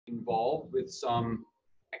involved with some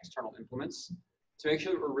external implements. To make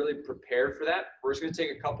sure that we're really prepared for that, we're just going to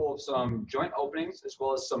take a couple of some joint openings as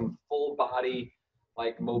well as some full body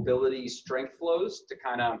like mobility strength flows to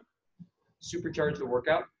kind of supercharge the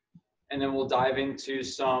workout. And then we'll dive into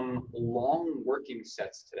some long working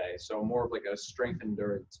sets today. So more of like a strength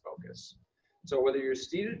endurance focus. So whether you're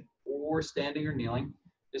seated or standing or kneeling,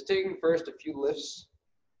 just taking first a few lifts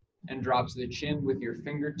and drops of the chin with your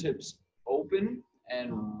fingertips open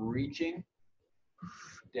and reaching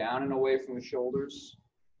down and away from the shoulders.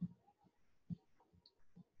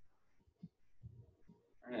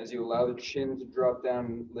 And as you allow the chin to drop down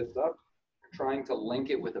and lift up, trying to link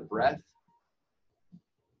it with a breath.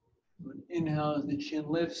 Inhale as the chin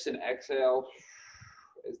lifts and exhale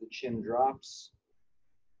as the chin drops.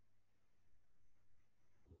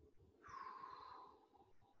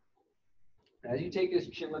 As you take this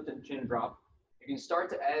chin lift and chin drop, you can start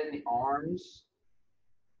to add in the arms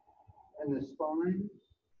and the spine.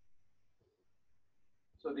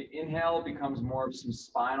 So the inhale becomes more of some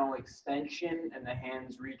spinal extension and the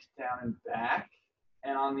hands reach down and back.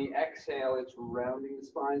 And on the exhale, it's rounding the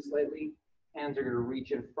spine slightly. Hands are going to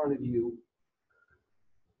reach in front of you.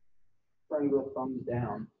 Trying to go thumbs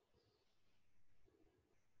down.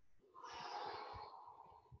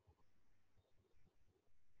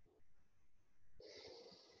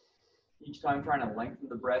 Each time trying to lengthen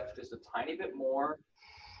the breath just a tiny bit more.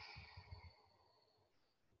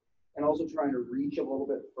 And also trying to reach a little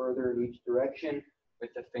bit further in each direction with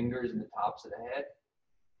the fingers and the tops of the head.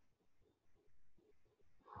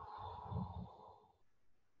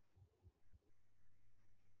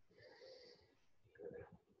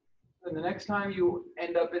 And the next time you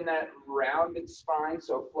end up in that rounded spine,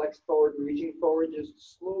 so flex forward, reaching forward,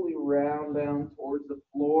 just slowly round down towards the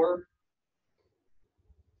floor.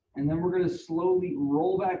 And then we're going to slowly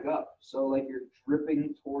roll back up. So like you're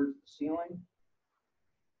dripping towards the ceiling.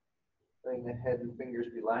 Letting the head and fingers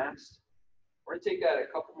relaxed. We're going to take that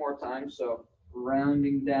a couple more times. So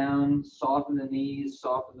rounding down, soften the knees,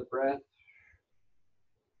 soften the breath.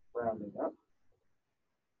 Rounding up.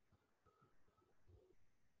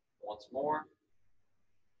 Once more.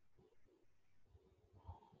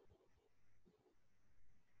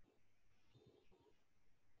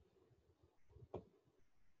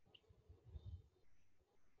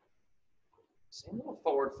 Same little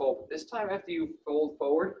forward fold. This time after you fold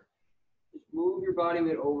forward, just move your body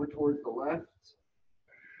weight over towards the left.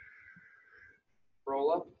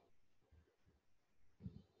 Roll up.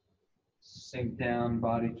 Sink down,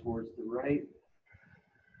 body towards the right.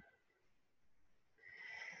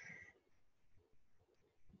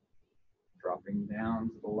 Dropping down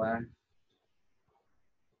to the left.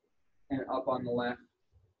 And up on the left.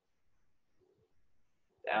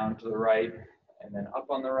 Down to the right. And then up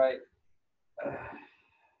on the right.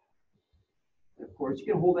 Of course, you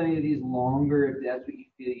can hold any of these longer if that's what you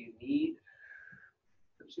feel you need.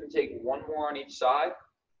 I'm just going to take one more on each side.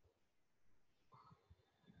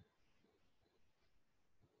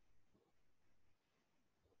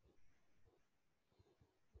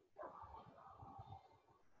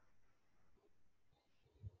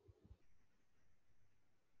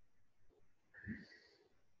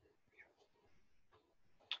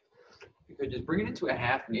 You could just bring it into a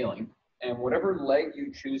half kneeling, and whatever leg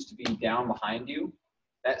you choose to be down behind you,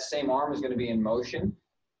 that same arm is going to be in motion.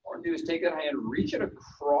 What you do is take that hand, reach it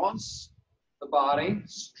across the body,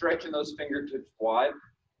 stretching those fingertips wide,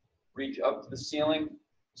 reach up to the ceiling,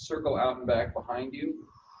 circle out and back behind you.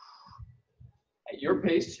 At your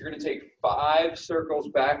pace, you're going to take 5 circles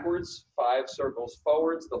backwards, 5 circles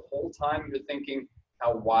forwards. The whole time you're thinking,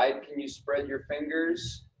 how wide can you spread your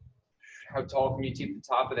fingers? How tall can you keep the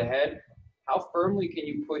top of the head? How firmly can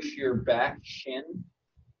you push your back shin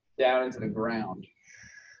down into the ground?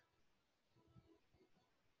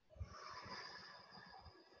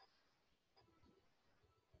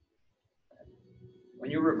 When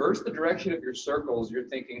you reverse the direction of your circles, you're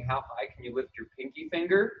thinking, how high can you lift your pinky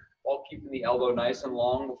finger while keeping the elbow nice and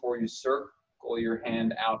long before you circle your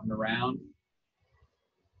hand out and around?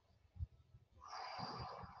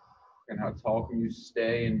 And how tall can you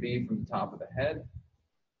stay and be from the top of the head?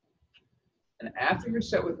 And after you're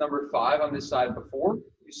set with number 5 on this side before,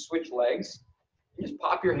 you switch legs. You just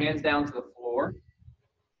pop your hands down to the floor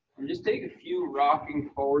and just take a few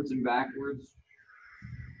rocking forwards and backwards.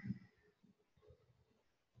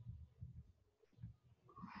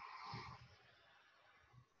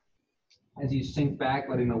 As you sink back,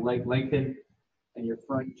 letting the leg lengthen and your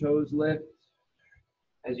front toes lift.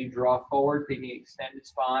 As you draw forward, taking extended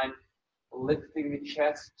spine, lifting the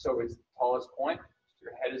chest so it's the tallest point.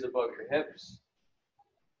 Your head is above your hips.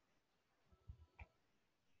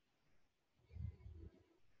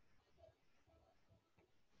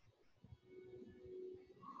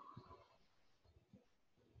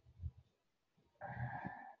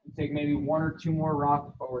 Take maybe one or two more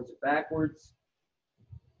rocks forwards and backwards.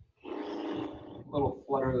 A little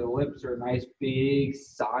flutter of the lips or a nice big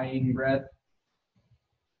sighing breath.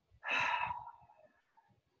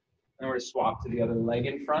 And we're going to swap to the other leg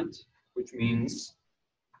in front, which means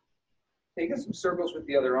taking some circles with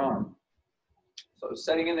the other arm. So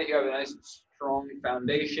setting in that you have a nice strong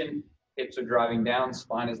foundation, hips are driving down,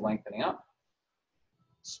 spine is lengthening up.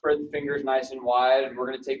 Spread the fingers nice and wide, and we're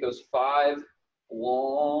going to take those 5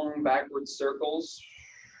 long backward circles.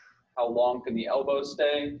 How long can the elbow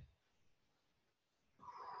stay?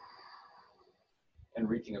 And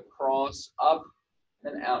reaching across, up,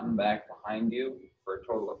 and out and back behind you for a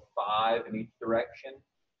total of 5 in each direction.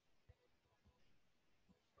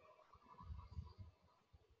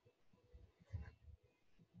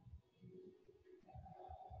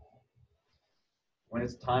 When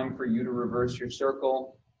it's time for you to reverse your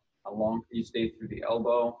circle, how long can you stay through the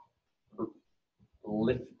elbow?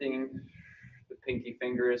 Lifting the pinky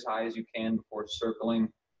finger as high as you can before circling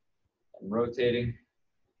and rotating.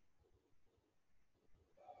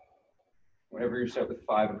 Whenever you're set with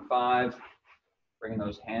 5 and 5, bringing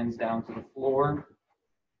those hands down to the floor.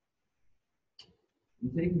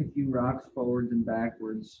 And taking a few rocks forwards and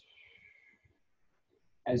backwards.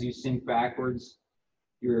 As you sink backwards,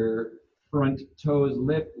 your front toes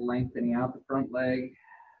lift, lengthening out the front leg.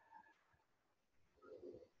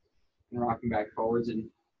 And rocking back forwards, and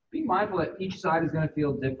be mindful that each side is going to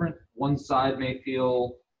feel different. One side may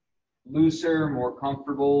feel looser, more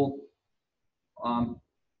comfortable,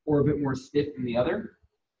 or a bit more stiff than the other.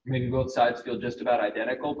 Maybe both sides feel just about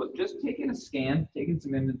identical, but just taking a scan, taking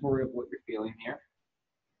some inventory of what you're feeling here.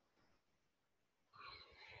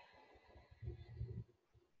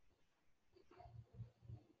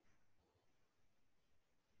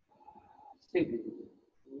 Let's take it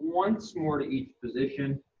once more to each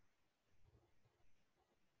position.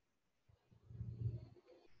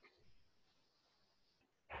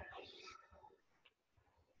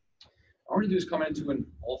 All we're going to do is come into an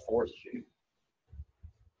all-fours shape.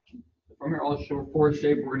 From your all-fours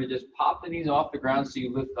shape, we're going to just pop the knees off the ground so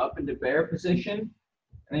you lift up into bear position, and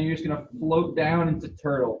then you're just going to float down into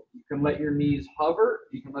turtle. You can let your knees hover,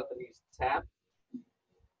 you can let the knees tap.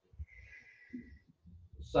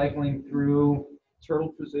 Cycling through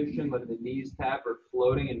turtle position, letting the knees tap or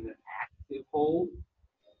floating in an active hold,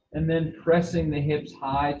 and then pressing the hips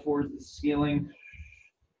high towards the ceiling,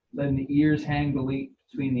 letting the ears hang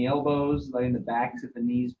between the elbows, letting the backs of the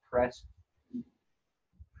knees press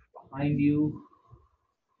behind you.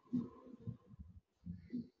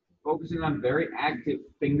 Focusing on very active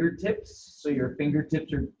fingertips, so your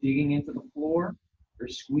fingertips are digging into the floor or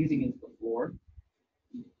squeezing into the floor.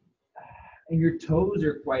 And your toes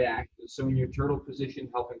are quite active, so in your turtle position,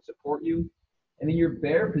 helping support you. And in your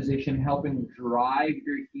bear position, helping drive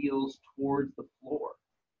your heels towards the floor.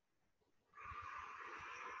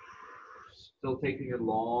 Still taking your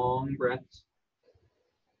long breaths.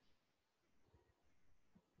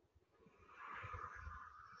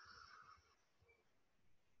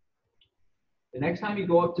 The next time you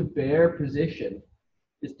go up to bear position,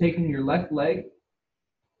 is taking your left leg,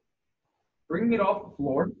 bringing it off the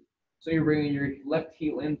floor. So you're bringing your left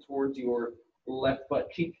heel in towards your left butt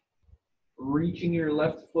cheek, reaching your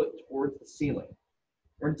left foot towards the ceiling.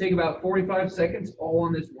 We're going to take about 45 seconds all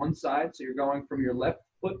on this one side. So you're going from your left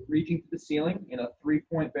foot reaching to the ceiling in a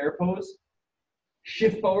 3-point bear pose.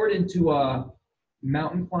 Shift forward into a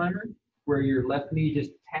mountain climber where your left knee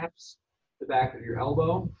just taps the back of your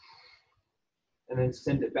elbow. And then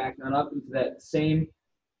send it back on up into that same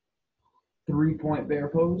 3-point bear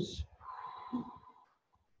pose.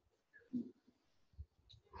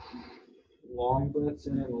 Long breaths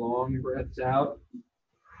in, long breaths out.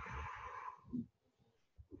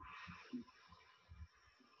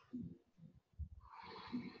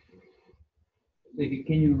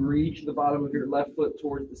 Can you reach the bottom of your left foot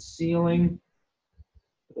towards the ceiling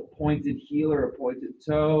with a pointed heel or a pointed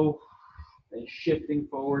toe, and shifting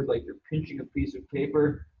forward like you're pinching a piece of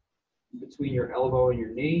paper between your elbow and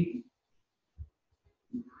your knee.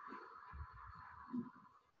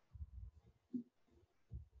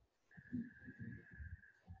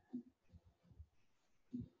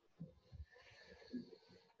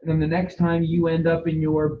 And then the next time you end up in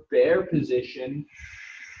your bear position,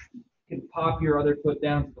 you can pop your other foot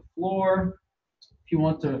down to the floor. If you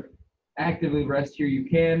want to actively rest here, you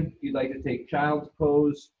can. If you'd like to take child's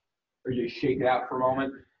pose or just shake it out for a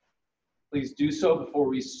moment, please do so before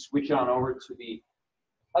we switch on over to the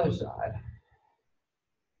other side.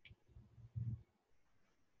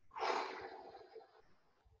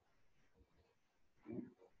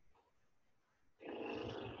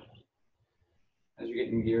 As you're getting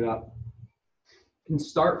getting geared up. You can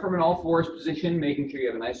start from an all fours position, making sure you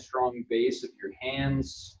have a nice strong base of your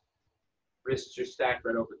hands. Wrists are stacked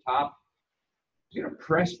right over top. You're gonna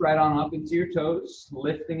press right on up into your toes,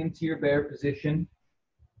 lifting into your bear position.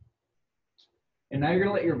 And now you're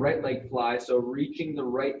gonna let your right leg fly, so reaching the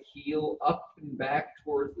right heel up and back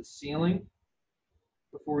towards the ceiling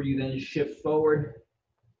before you then shift forward.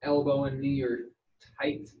 Elbow and knee are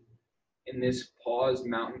tight in this paused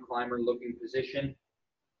mountain climber looking position.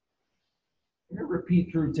 You're gonna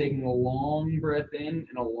repeat through taking a long breath in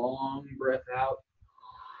and a long breath out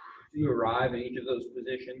as you arrive in each of those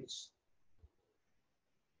positions.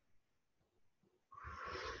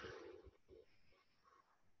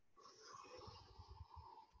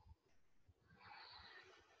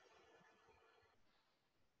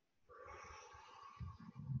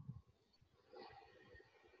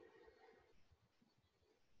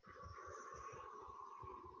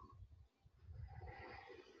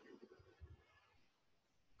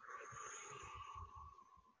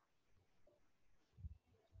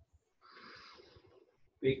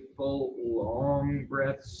 Big, full, long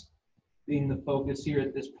breaths being the focus here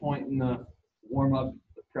at this point in the warm-up,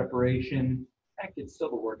 the preparation. Heck, it's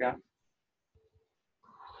still the workout.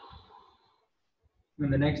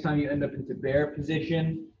 And the next time you end up into bear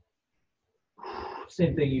position,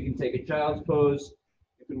 same thing, you can take a child's pose.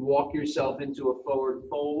 You can walk yourself into a forward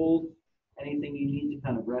fold. Anything you need to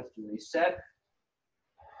kind of rest and reset.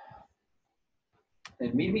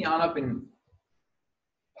 And meet me on up in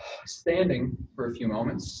standing for a few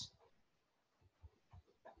moments.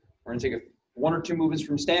 We're gonna take one or two movements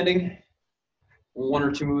from standing, one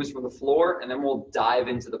or two movements from the floor, and then we'll dive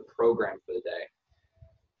into the program for the day.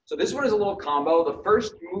 So this one is a little combo. The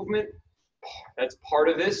first movement that's part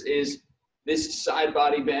of this is this side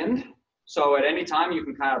body bend. So at any time you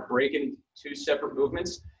can kind of break it into two separate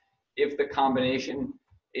movements if the combination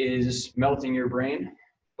is melting your brain.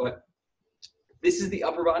 But this is the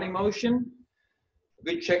upper body motion. A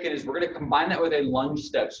good check-in is we're going to combine that with a lunge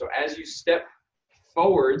step. So as you step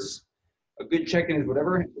forwards, a good check-in is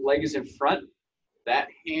whatever leg is in front, that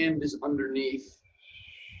hand is underneath.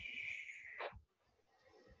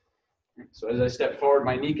 So as I step forward,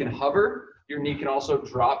 my knee can hover. Your knee can also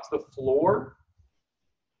drop to the floor.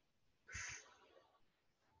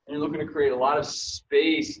 And you're looking to create a lot of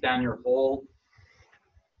space down your whole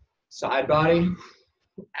side body.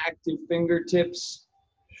 Active fingertips.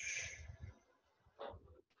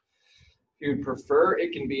 If you'd prefer,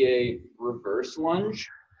 it can be a reverse lunge.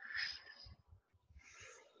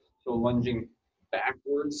 So lunging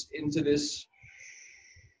backwards into this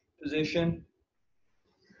position.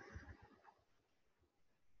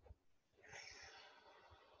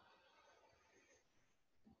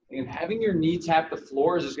 And having your knee tap the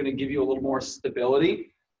floor is just going to give you a little more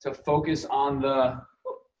stability to focus on the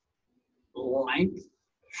length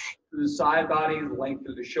through the side body, the length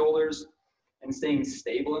through the shoulders, and staying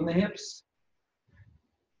stable in the hips.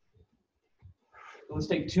 So let's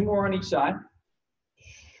take two more on each side.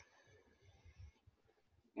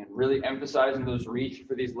 And really emphasizing those reach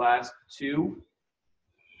for these last two.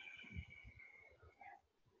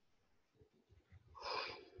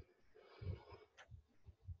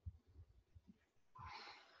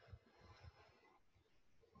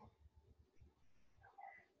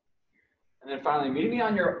 And then finally, meet me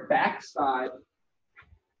on your back side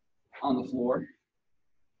on the floor.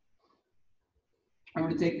 I'm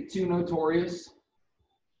going to take the two notorious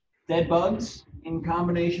dead bugs in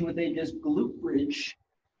combination with a just glute bridge.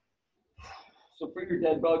 So for your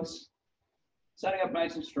dead bugs, setting up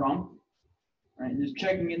nice and strong. All right, just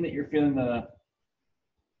checking in that you're feeling the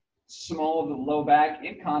small of the low back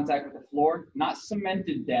in contact with the floor, not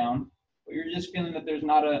cemented down, but you're just feeling that there's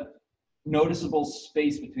not a noticeable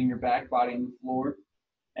space between your back body and the floor.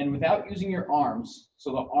 And without using your arms,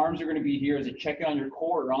 so the arms are going to be here as a check-in on your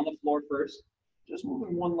core or on the floor first, just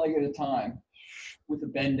moving one leg at a time with a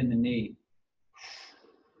bend in the knee.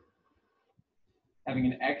 Having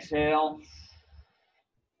an exhale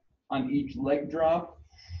on each leg drop.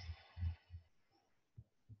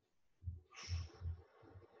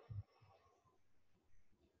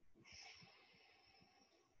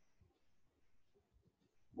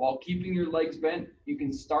 While keeping your legs bent, you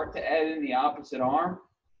can start to add in the opposite arm.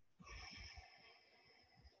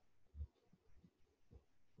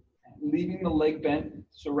 Leaving the leg bent.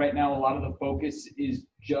 So right now, a lot of the focus is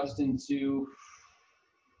just into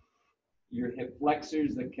your hip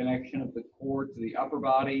flexors, the connection of the core to the upper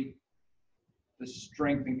body, the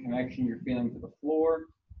strength and connection you're feeling to the floor.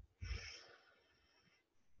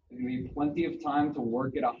 There's going to be plenty of time to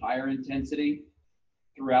work at a higher intensity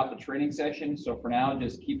throughout the training session. So for now,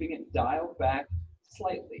 just keeping it dialed back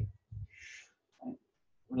slightly. Right?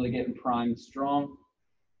 Really getting primed strong.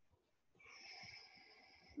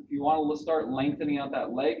 If you want to start lengthening out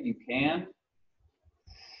that leg, you can.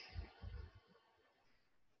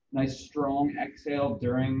 Nice strong exhale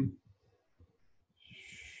during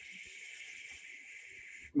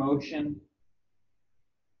motion.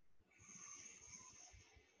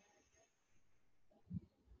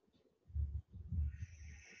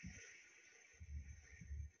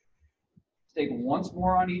 Let's take once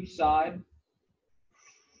more on each side.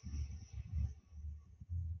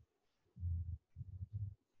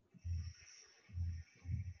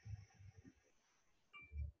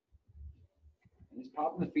 Just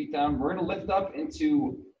popping the feet down. We're going to lift up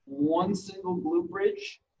into one single glute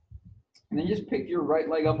bridge. And then just pick your right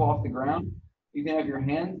leg up off the ground. You can have your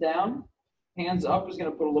hands down. Hands up is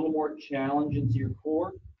going to put a little more challenge into your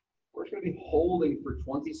core. We're just going to be holding for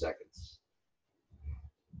 20 seconds.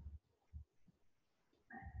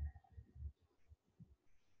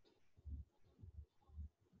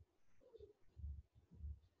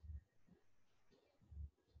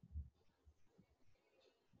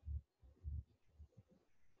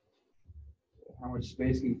 How much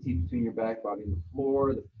space can you keep between your back body and the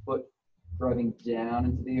floor, the foot driving down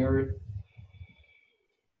into the earth?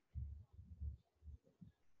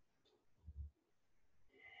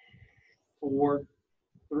 Four,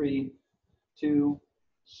 three, two,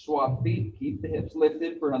 swap feet. Keep the hips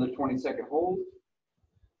lifted for another 20-second hold.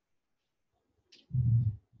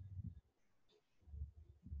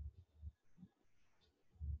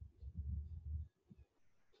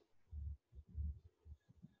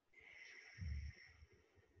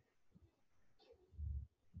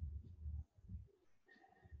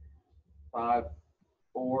 Five,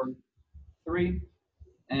 four, three,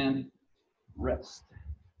 and rest.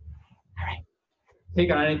 All right.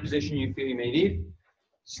 Take on any position you feel you may need.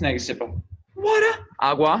 Snag a sip of water,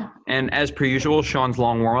 agua, and as per usual, Sean's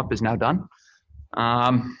long warm-up is now done.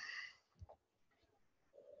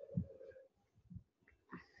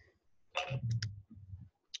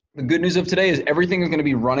 The good news of today is everything is going to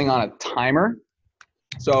be running on a timer.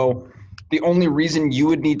 So the only reason you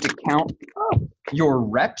would need to count your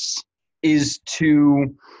reps is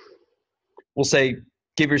to, we'll say,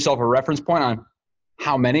 give yourself a reference point on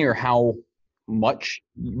how many or how much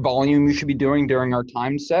volume you should be doing during our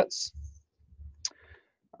time sets.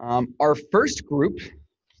 Our first group is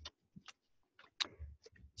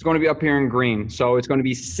going to be up here in green. So it's going to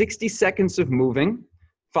be 60 seconds of moving,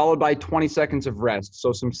 followed by 20 seconds of rest.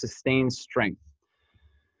 So some sustained strength.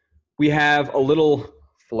 We have a little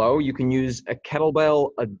flow. You can use a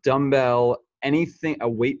kettlebell, a dumbbell, anything, a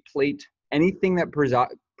weight plate, anything that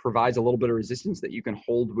provides a little bit of resistance that you can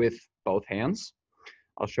hold with both hands.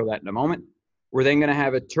 I'll show that in a moment. We're then going to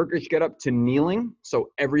have a Turkish get up to kneeling. So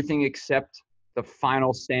everything except the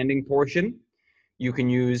final standing portion. You can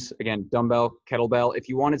use, again, dumbbell, kettlebell. If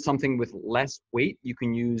you wanted something with less weight, you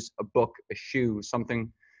can use a book, a shoe,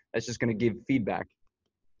 something that's just going to give feedback.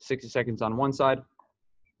 60 seconds on one side,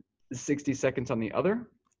 60 seconds on the other.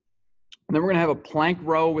 And then we're going to have a plank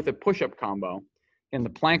row with a push-up combo. And the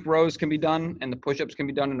plank rows can be done and the push-ups can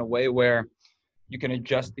be done in a way where you can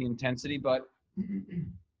adjust the intensity. But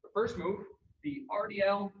the first move, the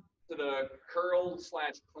RDL to the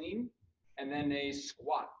curl/clean, and then a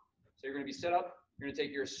squat. So you're going to be set up. You're going to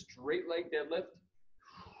take your straight leg deadlift.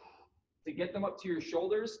 To get them up to your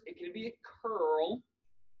shoulders, it can be a curl.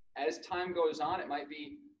 As time goes on, it might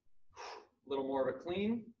be a little more of a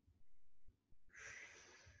clean.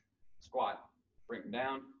 Squat, bring them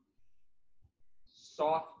down.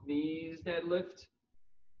 Soft knees deadlift.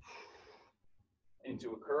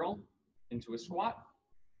 Into a curl, into a squat.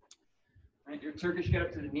 Right, your Turkish get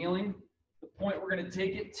up to the kneeling. The point we're going to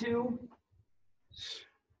take it to,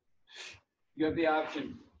 you have the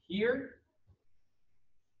option here.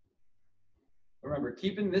 Remember,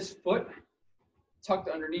 keeping this foot tucked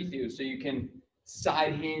underneath you so you can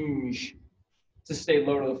side hinge to stay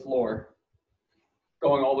low to the floor,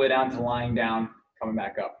 going all the way down to lying down, coming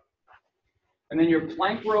back up. And then your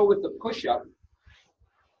plank row with the push-up,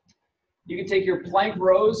 you can take your plank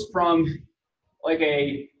rows from like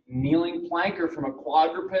a kneeling plank or from a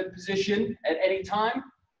quadruped position at any time,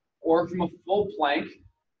 or from a full plank.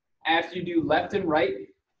 After you do left and right,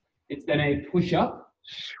 it's then a push-up.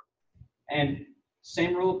 And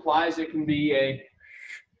same rule applies. It can be a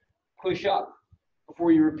push-up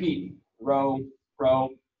before you repeat. Row, row,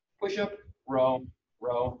 push-up, row,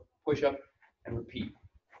 row, push-up, and repeat.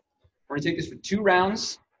 We're going to take this for 2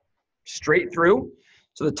 rounds straight through.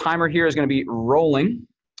 So the timer here is going to be rolling.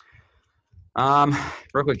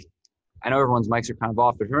 Real quick, I know everyone's mics are kind of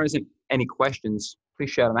off, but if there isn't any questions,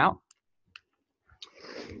 please shout them out.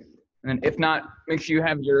 And then if not, make sure you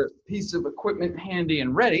have your piece of equipment handy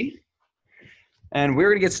and ready. And we're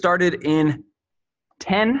gonna get started in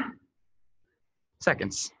 10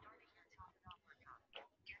 seconds.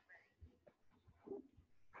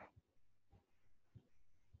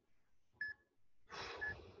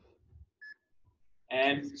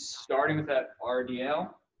 And starting with that RDL,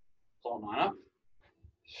 pull on up.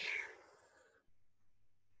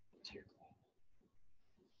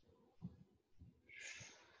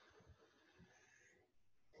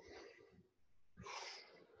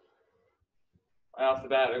 Right off the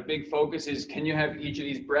bat, a big focus is, can you have each of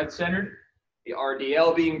these breath centered? The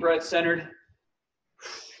RDL being breath centered.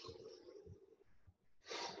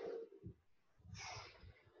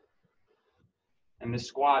 And the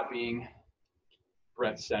squat being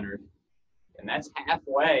breath centered. And that's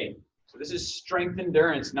halfway. So this is strength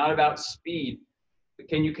endurance, not about speed. But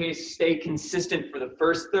can you stay consistent for the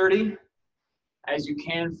first 30 as you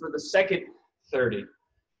can for the second 30?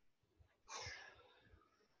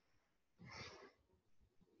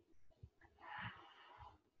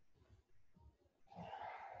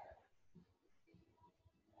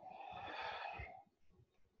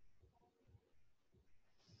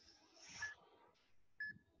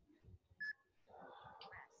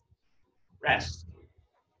 Rest.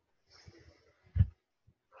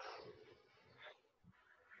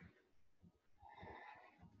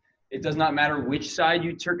 It does not matter which side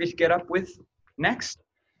you Turkish get up with next,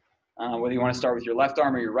 whether you want to start with your left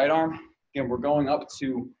arm or your right arm. Again, we're going up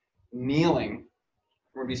to kneeling.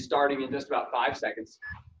 We're going to be starting in just about 5 seconds.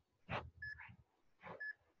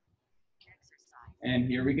 And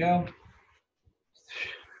here we go.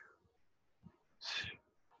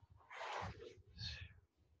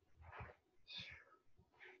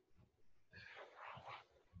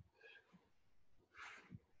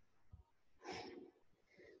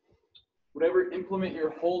 Whatever implement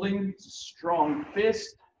you're holding, it's a strong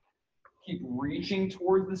fist. Keep reaching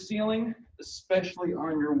towards the ceiling, especially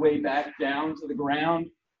on your way back down to the ground.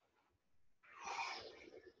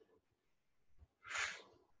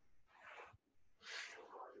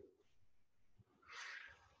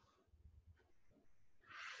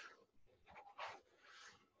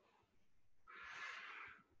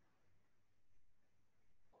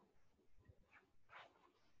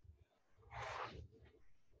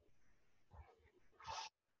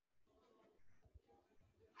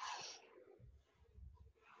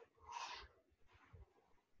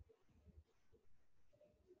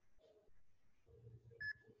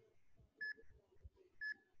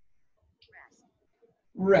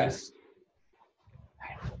 Rest.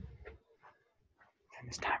 Turn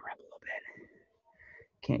this timer up a little bit.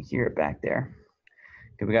 Can't hear it back there.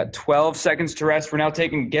 Okay, we got 12 seconds to rest. We're now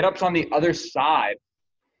taking get-ups on the other side.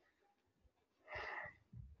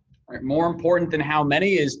 All right, more important than how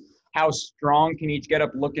many is how strong can each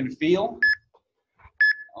get-up look and feel.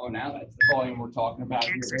 Oh, now that's the volume we're talking about.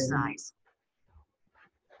 Exercise.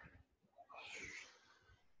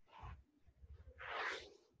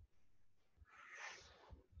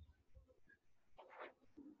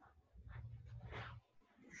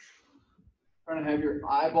 Trying to have your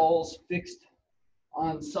eyeballs fixed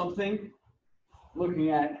on something, looking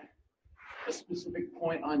at a specific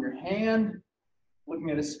point on your hand,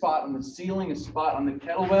 looking at a spot on the ceiling, a spot on the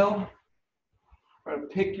kettlebell. Try to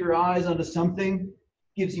pick your eyes onto something,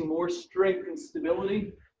 gives you more strength and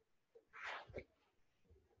stability.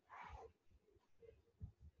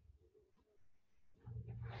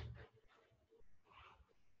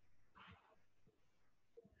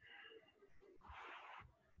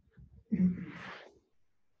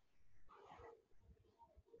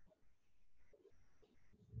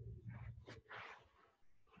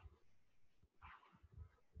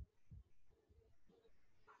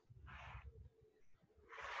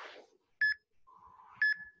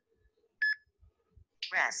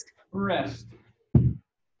 Rest. And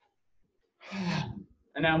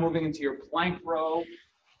now moving into your plank row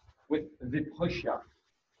with the push-up.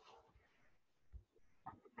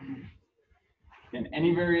 And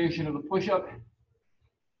any variation of the push-up,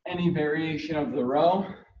 any variation of the row.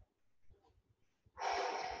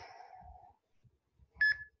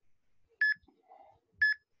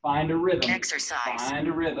 Find a rhythm. Exercise. Find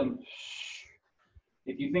a rhythm.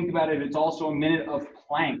 If you think about it, it's also a minute of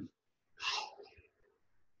plank.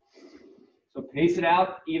 So pace it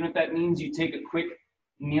out, even if that means you take a quick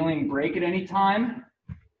kneeling break at any time.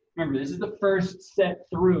 Remember, this is the first set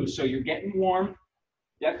through, so you're getting warm,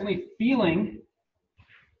 definitely feeling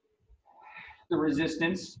the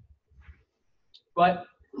resistance, but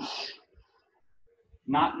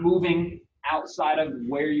not moving outside of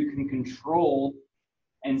where you can control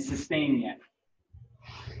and sustain yet.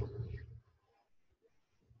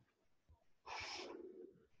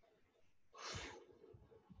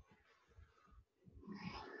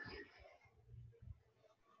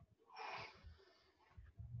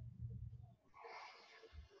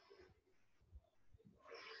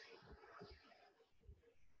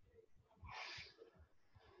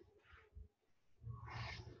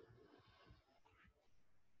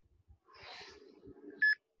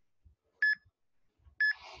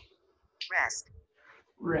 Rest.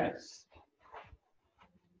 Rest.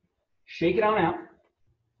 Shake it on out.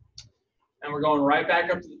 And we're going right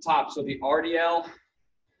back up to the top. So the RDL,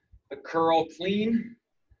 the curl clean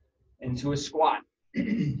into a squat.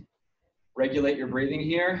 Regulate your breathing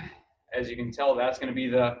here. As you can tell, that's going to be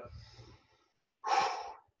the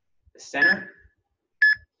center.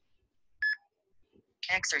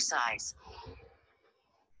 Exercise.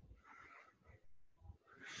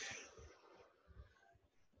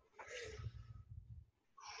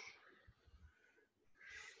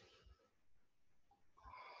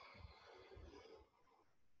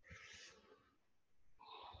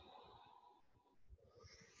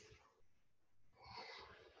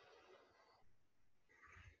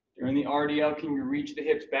 During the RDL, can you reach the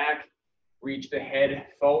hips back? Reach the head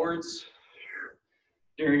forwards.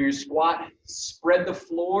 During your squat, spread the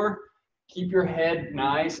floor. Keep your head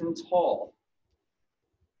nice and tall.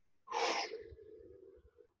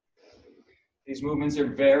 These movements are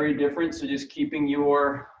very different, so just keeping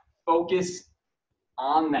your focus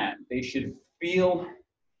on that. They should feel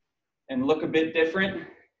and look a bit different,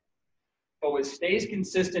 but what stays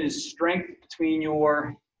consistent is strength between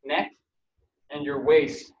your neck and your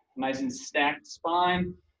waist. Nice and stacked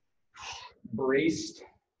spine, braced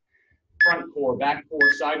front core, back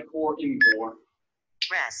core, side core, in core.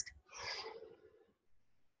 Rest.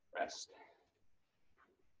 Rest.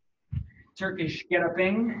 Turkish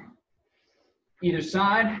get-upping, either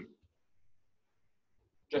side,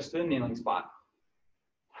 just to the kneeling spot.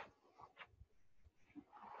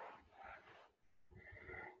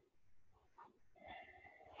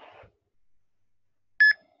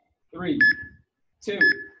 Three, two.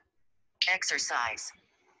 Exercise.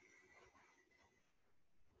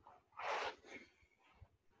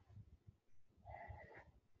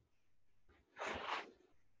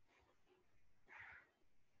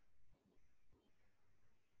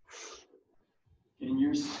 And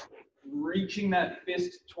you're reaching that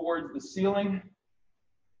fist towards the ceiling.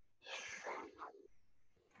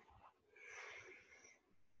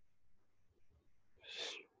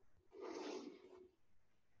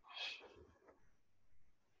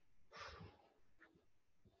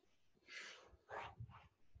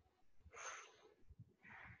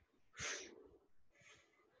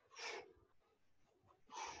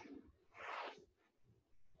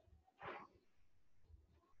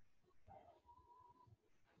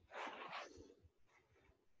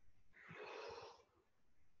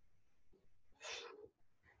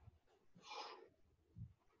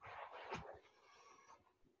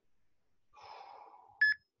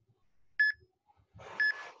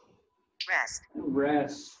 Rest.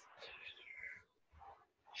 Rest.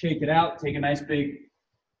 Shake it out. Take a nice big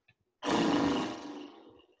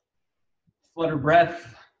flutter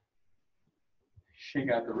breath. Shake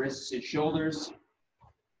out the wrists and shoulders.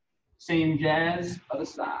 Same jazz, other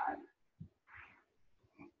side.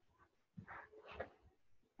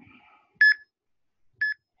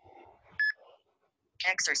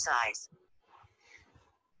 Exercise.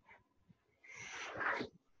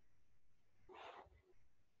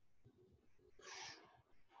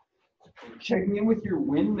 Checking in with your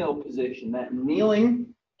windmill position, that kneeling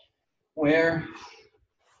where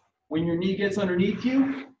when your knee gets underneath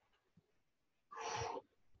you,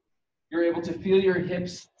 you're able to feel your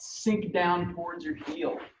hips sink down towards your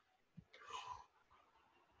heel.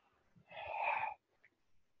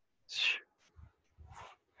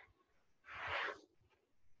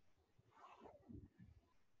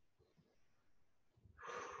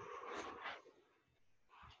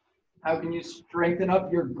 How can you strengthen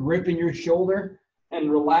up your grip in your shoulder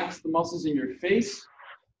and relax the muscles in your face?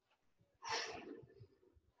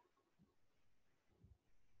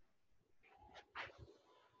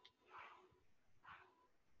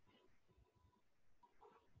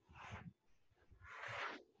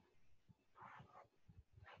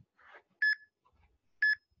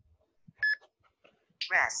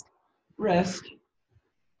 Rest. Rest.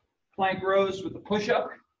 Plank rows with the push-up.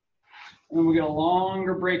 And then we get a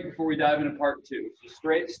longer break before we dive into part two.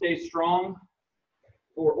 So stay strong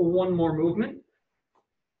for one more movement.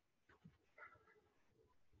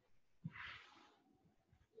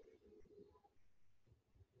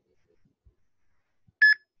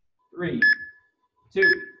 Three,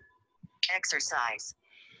 two. Exercise.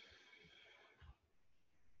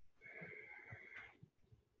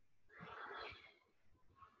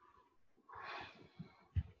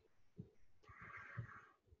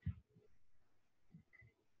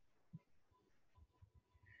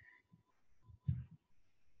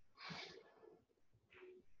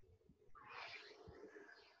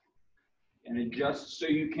 And adjust so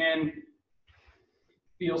you can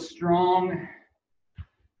feel strong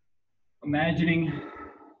Imagining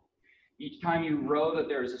each time you row that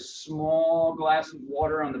there's a small glass of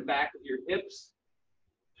water on the back of your hips.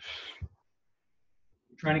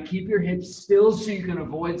 Trying to keep your hips still so you can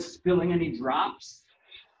avoid spilling any drops.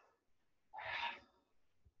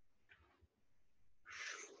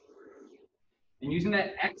 And using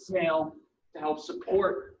that exhale to help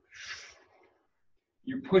support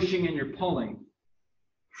your pushing and your pulling.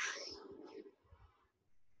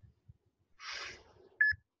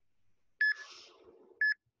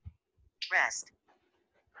 Rest.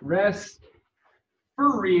 Rest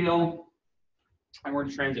for real. And we're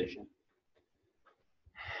to transition.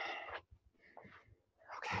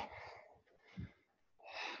 Okay.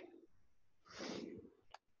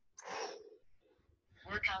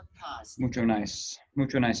 Workout pause. Mucho nice.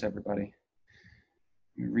 Mucho nice, everybody.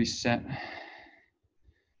 Let me reset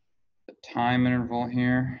the time interval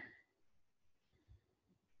here.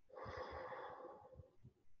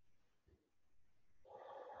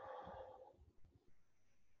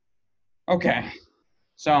 Okay,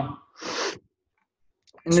 so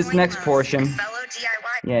in this next portion, Fellow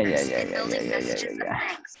DIY yeah. Thanks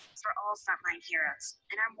for all frontline heroes.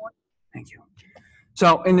 And our more. Thank you.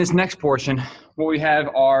 So in this next portion, what we have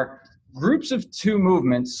are groups of 2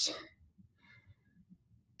 movements.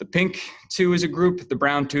 The pink 2 is a group, the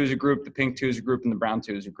brown 2 is a group, the pink 2 is a group, and the brown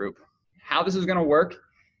 2 is a group. How this is going to work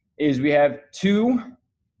is we have 2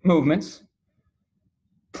 movements,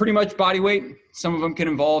 pretty much body weight. Some of them can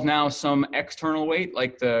involve now some external weight,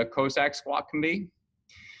 like the Cossack squat can be.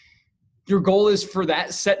 Your goal is for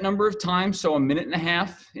that set number of times, so 1.5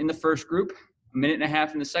 minutes in the first group, 1.5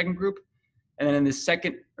 minutes in the second group, and then in the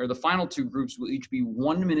second or the final 2 groups will each be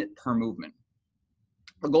 1 minute per movement.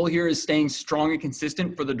 The goal here is staying strong and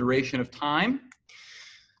consistent for the duration of time.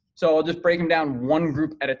 So I'll just break them down 1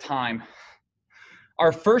 group at a time.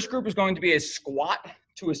 Our first group is going to be a squat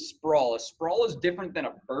to a sprawl. A sprawl is different than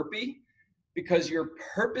a burpee because you're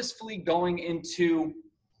purposefully going into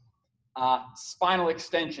spinal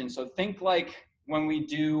extension. So think like when we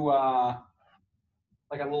do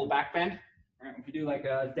like a little back bend. Right? If you do like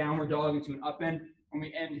a downward dog into an up bend, when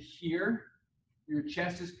we end here, your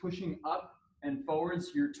chest is pushing up and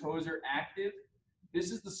forwards, your toes are active.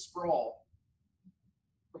 This is the sprawl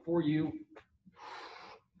before you,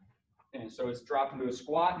 and so it's drop into a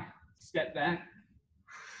squat, step back,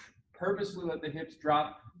 purposely let the hips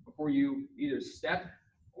drop before you either step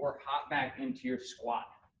or hop back into your squat.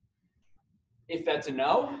 If that's a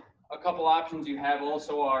no, a couple options you have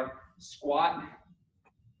also are squat,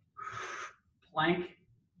 plank.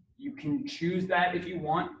 You can choose that if you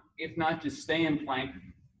want. If not, just stay in plank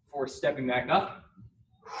for stepping back up.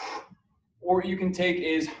 Or you can take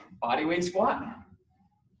is body weight squat,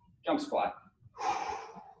 jump squat,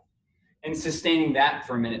 and sustaining that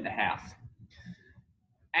for 1.5 minutes.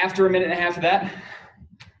 After 1.5 minutes of that,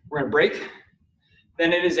 we're gonna break.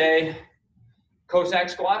 Then it is a Cossack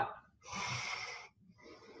squat,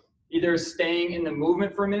 either staying in the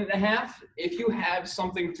movement for 1.5 minutes. If you have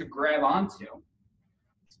something to grab onto,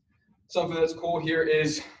 something that's cool here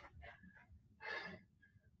is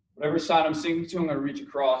whatever side I'm sinking to, I'm gonna reach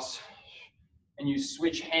across, and you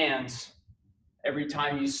switch hands every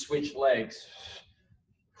time you switch legs.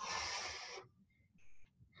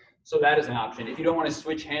 So that is an option. If you don't want to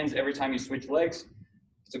switch hands every time you switch legs,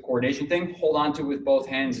 it's a coordination thing. Hold on to it with both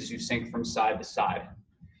hands as you sink from side to side.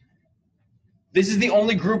 This is the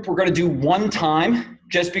only group we're going to do 1 time,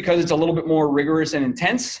 just because it's a little bit more rigorous and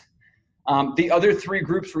intense. The other 3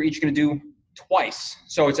 groups we're each going to do twice.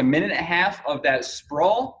 So it's 1.5 minutes of that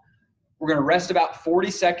sprawl. We're going to rest about 40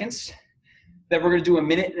 seconds. Then we're going to do 1.5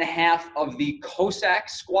 minutes of the Cossack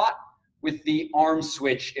squat with the arm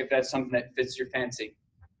switch, if that's something that fits your fancy.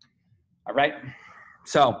 All right,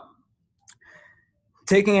 so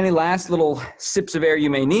taking any last little sips of air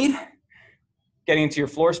you may need, getting into your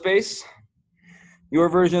floor space. Your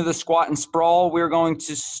version of the squat and sprawl, we're going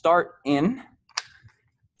to start in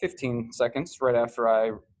 15 seconds right after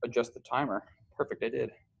I adjust the timer. Perfect, I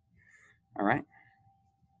did. All right.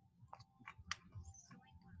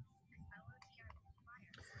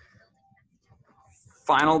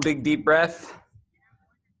 Final big deep breath.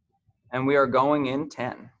 And we are going in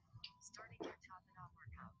 10. Starting your top and off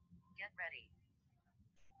workout. Get ready.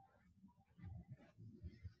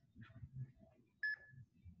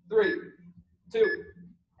 3, 2,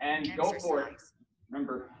 and go for it.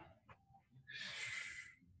 Remember,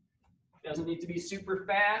 doesn't need to be super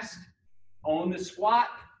fast. Own the squat.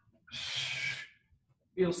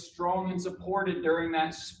 Feel strong and supported during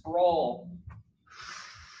that sprawl.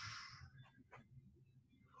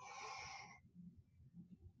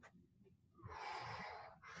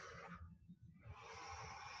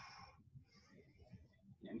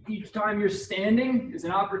 Each time you're standing is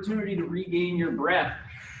an opportunity to regain your breath.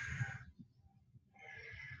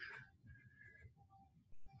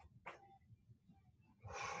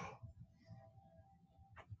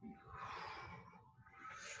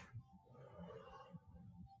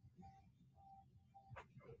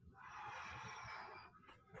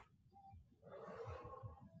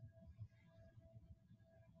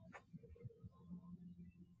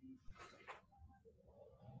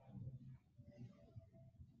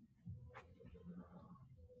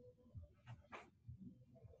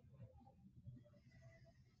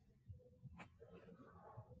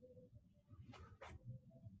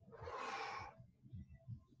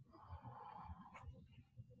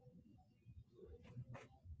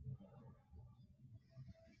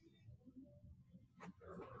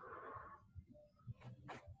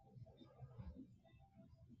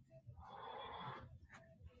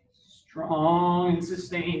 Strong and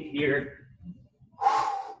sustained here.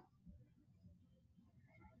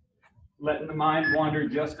 Letting the mind wander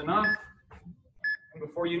just enough. And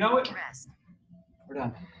before you know it, Rest. we're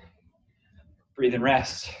done. Breathe and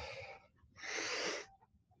rest.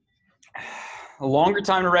 A longer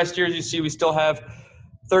time to rest here. As you see, we still have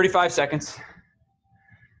 35 seconds.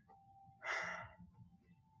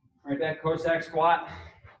 All right, that Cossack squat.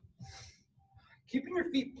 Keeping your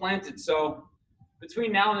feet planted. So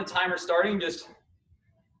between now and the timer starting, just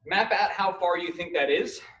map out how far you think that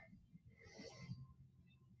is.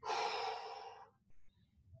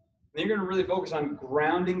 Then you're going to really focus on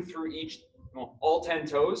grounding through all 10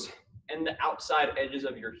 toes and the outside edges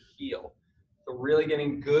of your heel. So really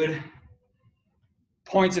getting good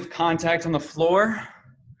points of contact on the floor.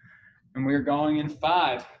 And we're going in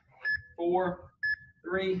 5, 4,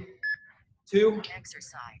 3, 2.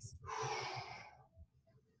 Exercise.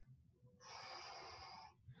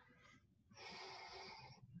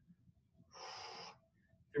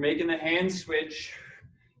 If you're making the hand switch,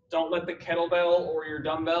 don't let the kettlebell or your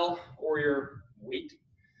dumbbell or your weight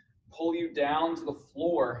pull you down to the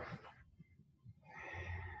floor.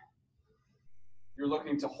 You're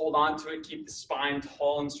looking to hold on to it, keep the spine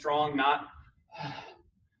tall and strong, not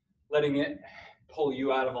letting it pull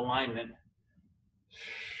you out of alignment.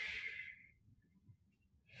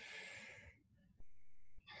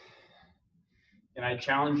 And I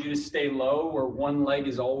challenge you to stay low where one leg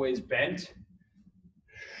is always bent.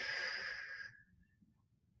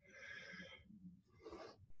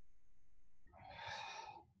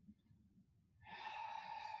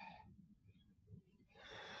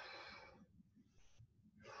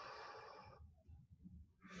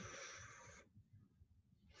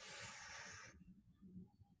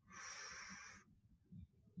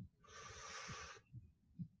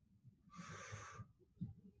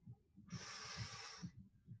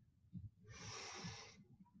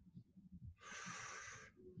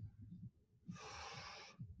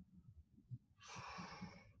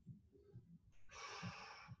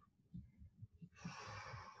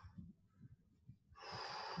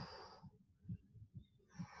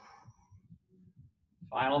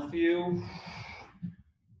 Final few.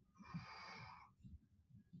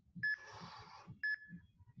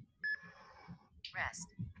 Rest.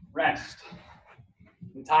 Rest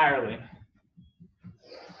entirely.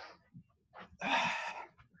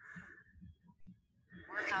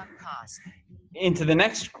 Workout pause. Into the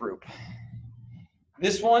next group.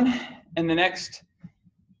 This one and the next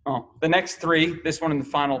 3, this one and the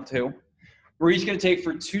final 2. We're each going to take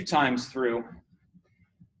for 2 times through.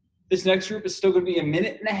 This next group is still going to be 1.5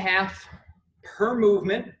 minutes per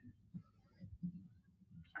movement.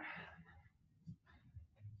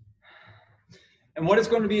 And what it's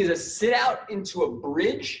going to be is a sit out into a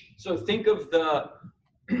bridge. So think of the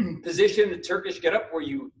position, the Turkish get up, where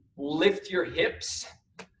you lift your hips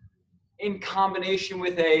in combination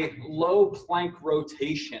with a low plank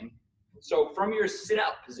rotation. So from your sit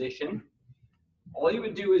out position, all you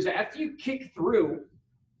would do is after you kick through,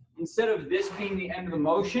 instead of this being the end of the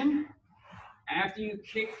motion, after you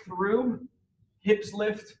kick through, hips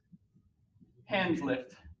lift, hands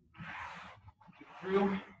lift. Kick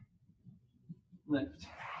through, lift.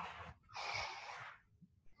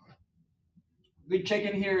 Good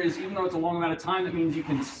check-in here is, even though it's a long amount of time, that means you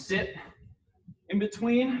can sit in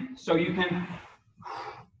between, so you can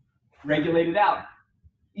regulate it out.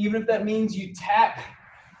 Even if that means you tap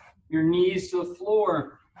your knees to the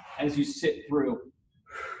floor as you sit through.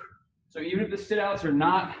 So even if the sit-outs are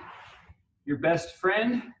not your best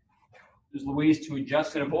friend, there's ways to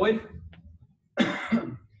adjust and avoid.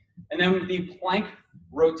 And then with the plank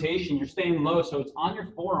rotation, you're staying low, so it's on your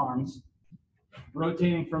forearms,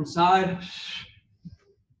 rotating from side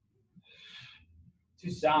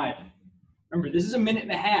to side. Remember, this is a minute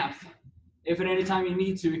and a half. If at any time you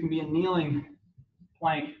need to, it can be a kneeling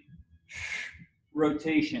plank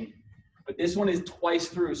rotation. But this one is twice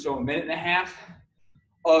through, so a minute and a half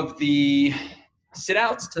of the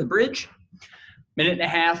sit-outs to the bridge, minute and a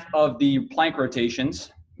half of the plank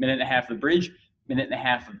rotations, minute and a half of the bridge, minute and a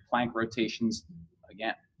half of the plank rotations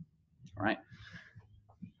again. All right.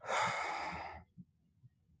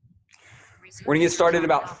 We're gonna get started in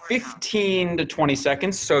about 15 to 20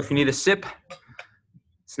 seconds. So if you need a sip,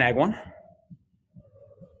 snag one.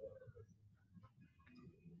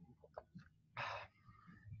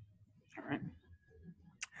 All right.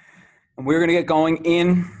 And we're gonna get going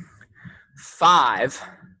in 5.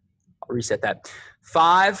 I'll reset that.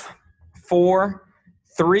 5, 4,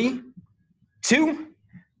 3, 2,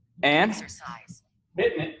 and Exercise.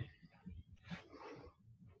 hitting it.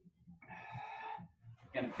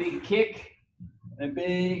 Got a big kick and a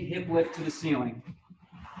big hip lift to the ceiling.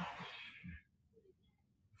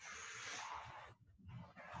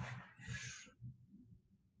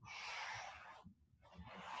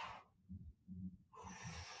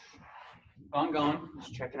 Keep on going.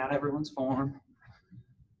 Just checking out everyone's form.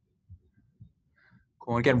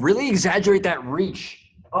 Cool. Again, really exaggerate that reach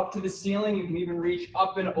up to the ceiling. You can even reach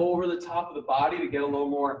up and over the top of the body to get a little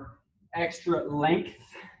more extra length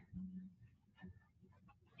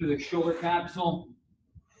through the shoulder capsule.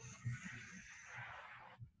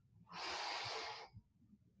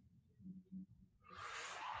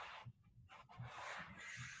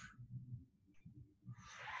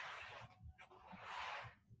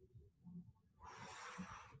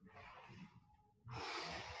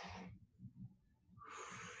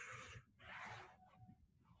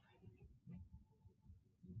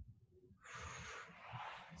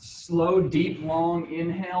 Slow, deep, long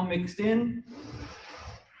inhale mixed in.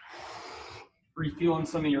 Refueling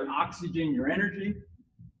some of your oxygen, your energy.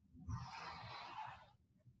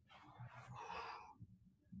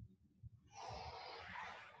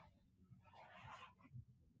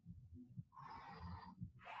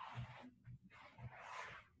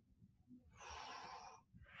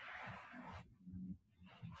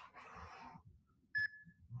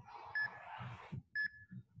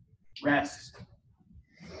 Rest.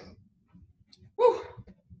 Woo.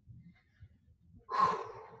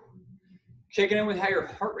 Checking in with how your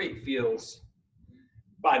heart rate feels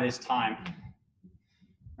by this time.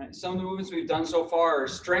 Right, some of the movements we've done so far are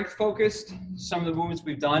strength focused. Some of the movements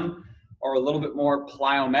we've done are a little bit more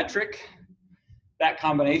plyometric. That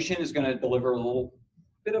combination is going to deliver a little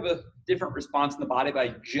bit of a different response in the body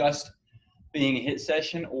by just being a HIIT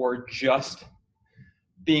session or just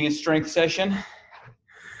being a strength session.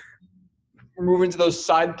 We're moving to those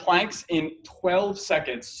side planks in 12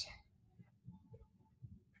 seconds.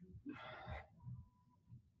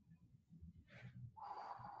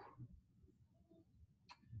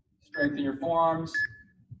 Strengthen your forearms.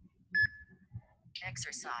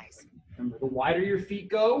 Exercise. Remember, the wider your feet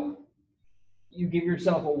go, you give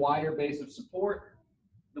yourself a wider base of support.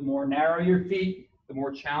 The more narrow your feet, the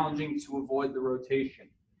more challenging to avoid the rotation.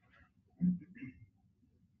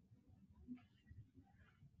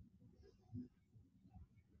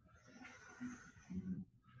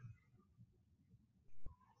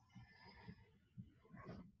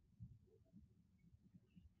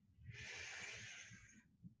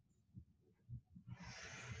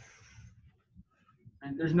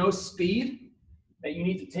 And there's no speed that you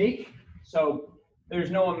need to take, so there's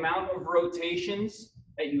no amount of rotations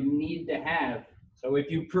that you need to have. So if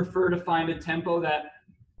you prefer to find a tempo that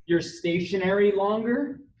you're stationary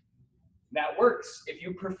longer, that works. If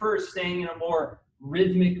you prefer staying in a more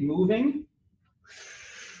rhythmic moving,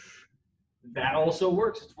 that also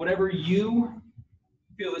works. It's whatever you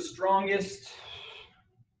feel the strongest,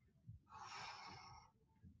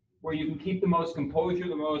 where you can keep the most composure,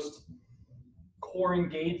 the most core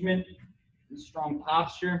engagement, and strong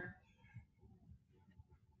posture.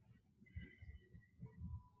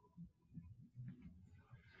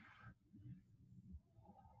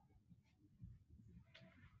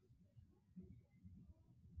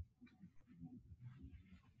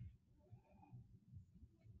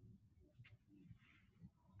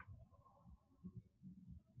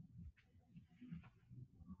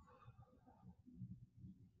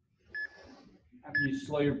 After you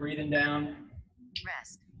slow your breathing down,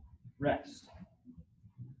 Rest. rest.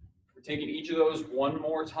 We're taking each of those one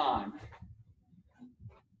more time.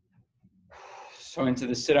 So into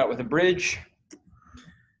the sit out with a bridge,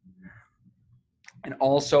 and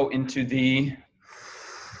also into the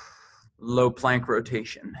low plank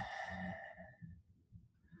rotation.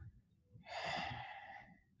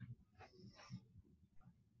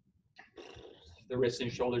 The wrists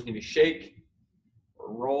and shoulders need to shake.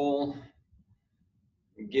 roll.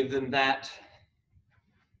 Give them that.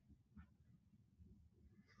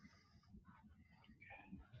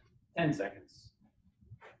 Okay. 10 seconds.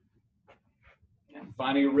 And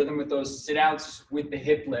finding a rhythm with those sit outs with the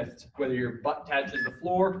hip lift, whether your butt touches the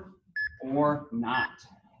floor or not.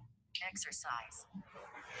 Exercise.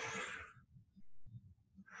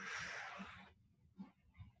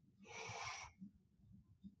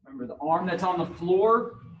 Remember, the arm that's on the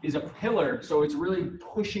floor is a pillar, so it's really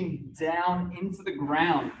pushing down into the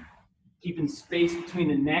ground, keeping space between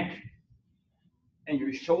the neck and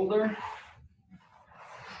your shoulder.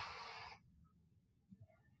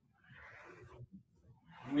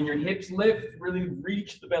 When your hips lift, really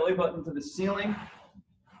reach the belly button to the ceiling.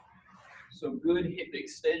 So good hip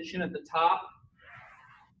extension at the top.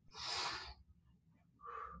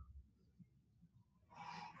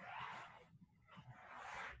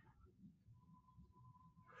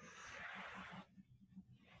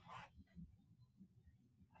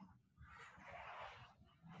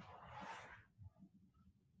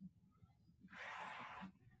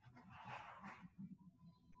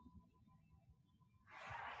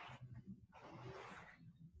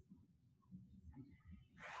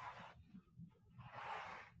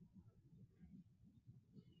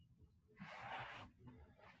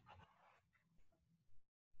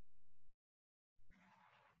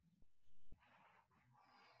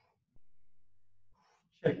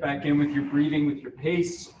 Check back in with your breathing, with your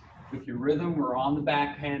pace, with your rhythm. We're on the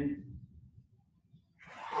back end.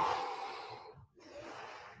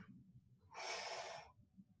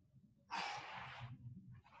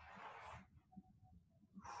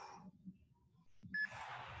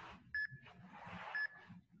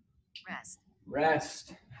 Rest.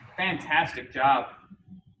 Rest. Fantastic job.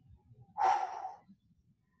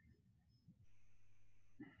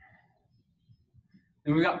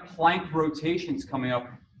 And we got plank rotations coming up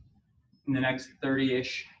in the next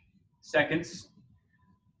 30-ish seconds.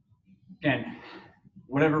 Again,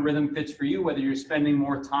 whatever rhythm fits for you, whether you're spending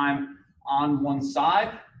more time on one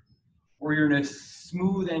side or you're in a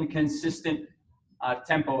smooth and consistent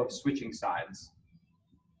tempo of switching sides.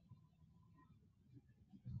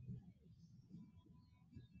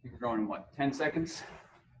 We're going in what, 10 seconds?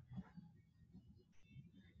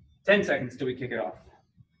 10 seconds till we kick it off.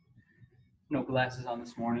 No glasses on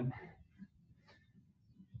this morning.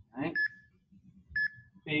 All right.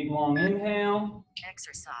 Big long inhale.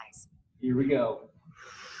 Exercise. Here we go.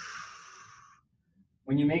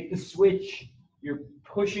 When you make the switch, you're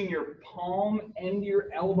pushing your palm and your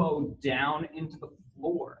elbow down into the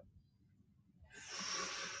floor.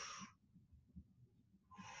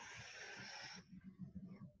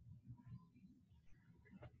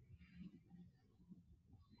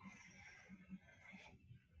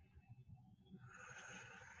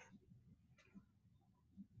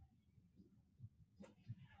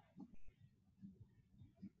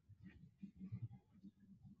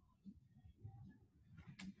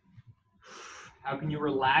 How can you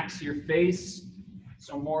relax your face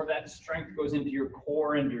so more of that strength goes into your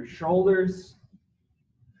core and your shoulders?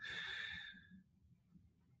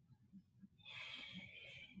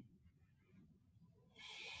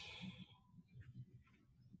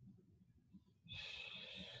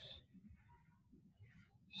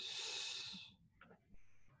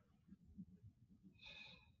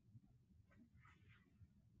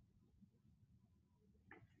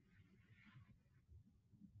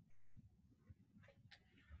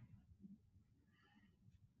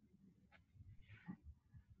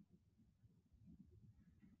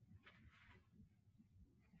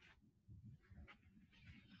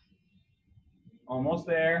 Almost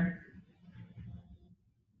there.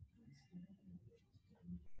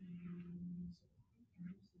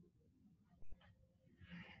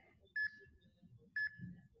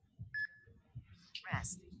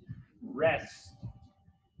 Rest. Rest.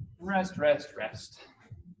 Rest, rest, rest.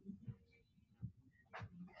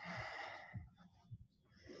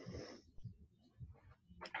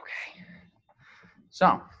 Okay.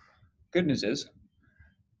 So, good news is,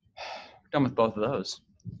 done with both of those.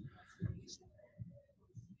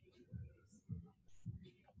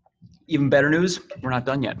 Even better news, we're not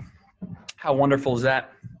done yet. How wonderful is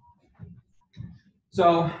that?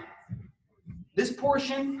 So, this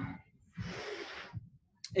portion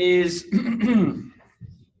is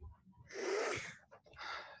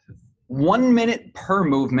 1 minute per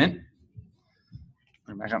movement.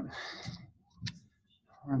 Let me back up.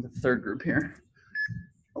 We're on the third group here.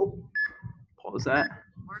 Oh, pause that.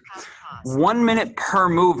 Workout pause. 1 minute per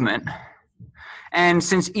movement. And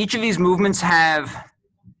since each of these movements have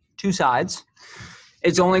 2 sides,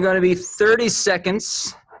 it's only going to be 30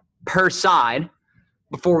 seconds per side.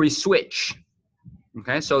 before we switch.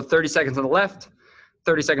 Okay, so 30 seconds on the left,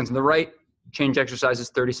 30 seconds on the right. Change exercises,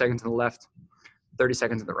 30 seconds on the left, 30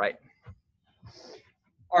 seconds on the right.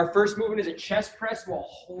 Our first movement is a chest press while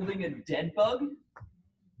holding a dead bug.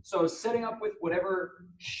 So setting up with whatever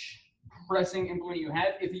pressing implement you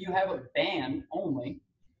have. If you have a band only,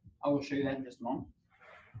 I will show you that in just a moment.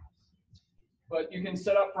 But you can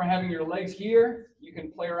set up for having your legs here. You can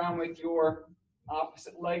play around with your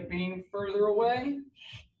opposite leg being further away.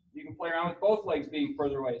 You can play around with both legs being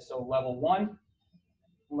further away. So level 1,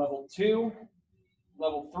 level 2,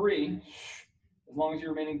 level 3, as long as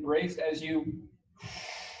you're remaining braced as you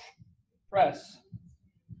press.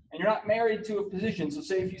 And you're not married to a position. So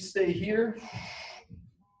say if you stay here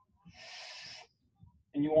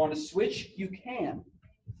and you want to switch, you can.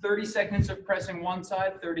 30 seconds of pressing one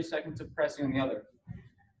side, 30 seconds of pressing on the other.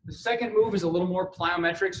 The second move is a little more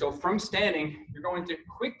plyometric. So from standing, you're going to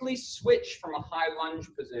quickly switch from a high lunge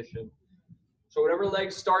position. So whatever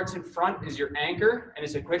leg starts in front is your anchor, and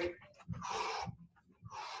it's a quick.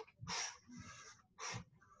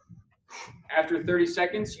 After 30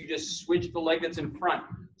 seconds, you just switch the leg that's in front.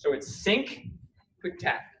 So it's sink, quick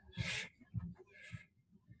tap.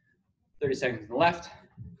 30 seconds on the left,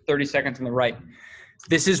 30 seconds on the right.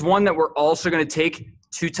 This is one that we're also going to take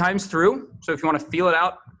 2 times through. So if you want to feel it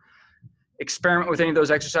out, experiment with any of those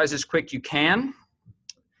exercises quick, you can.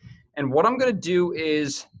 And what I'm going to do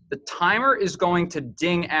is the timer is going to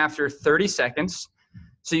ding after 30 seconds.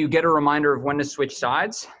 So you get a reminder of when to switch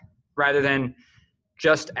sides rather than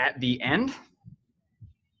just at the end.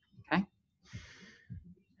 Okay.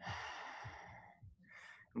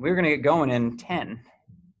 We're going to get going in 10.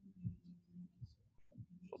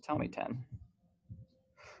 Well, tell me 10.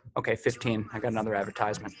 Okay, 15. I got another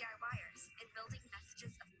advertisement.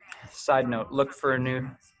 Side note, look for a new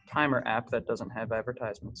timer app that doesn't have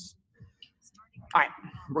advertisements. All right,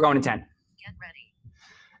 we're going to 10. Get ready.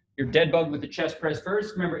 Your dead bug with the chest press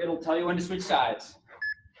first. Remember, it'll tell you when to switch sides.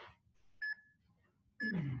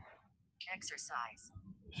 Exercise.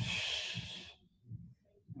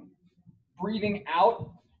 Breathing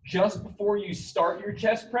out just before you start your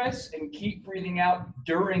chest press and keep breathing out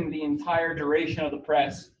during the entire duration of the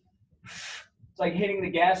press. It's like hitting the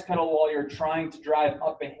gas pedal while you're trying to drive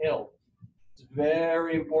up a hill. It's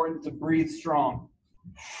very important to breathe strong.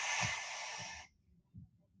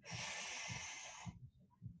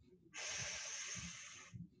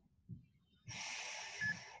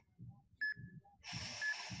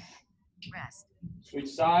 Rest. Switch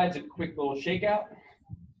sides, a quick little shakeout.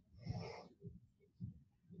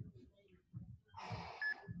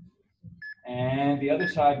 And the other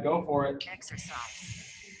side, go for it. Exercise.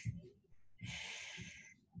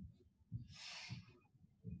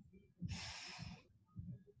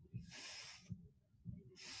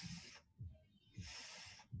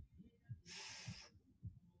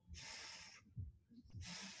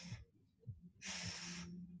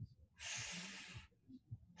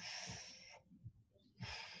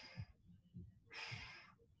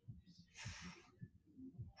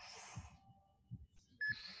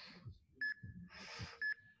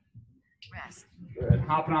 Rest. Good.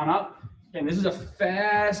 Hopping on up. And this is a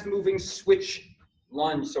fast moving switch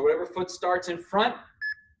lunge. So whatever foot starts in front,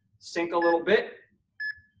 sink a little bit.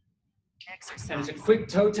 Exercise. And it's a quick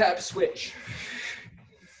toe tap switch.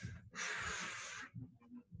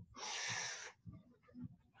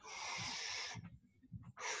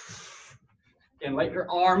 And let your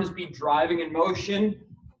arms be driving in motion,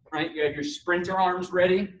 right? You have your sprinter arms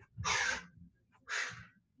ready.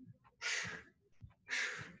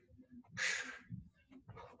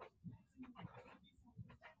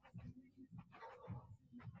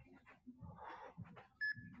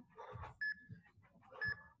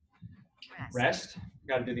 Rest.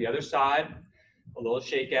 Got to do the other side. A little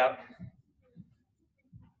shakeout.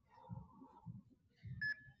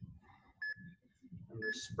 And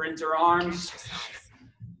your sprinter arms.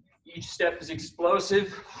 Each step is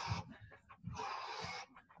explosive.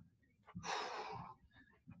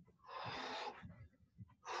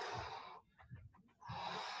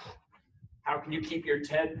 How can you keep your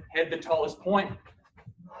head the tallest point?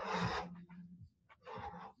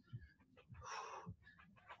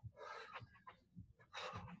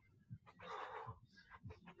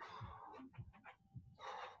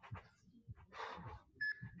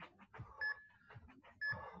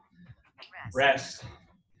 Rest.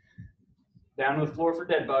 Down to the floor for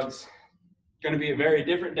dead bugs. Going to be a very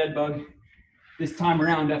different dead bug this time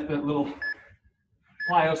around after that little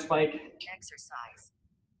plyo spike. Exercise.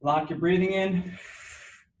 Lock your breathing in.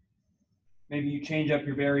 Maybe you change up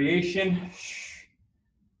your variation.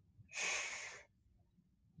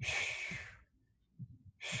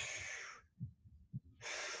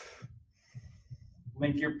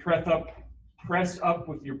 Link your press up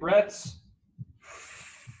with your breaths.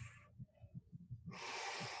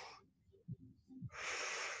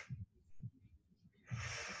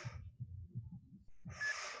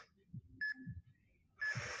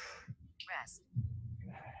 Rest.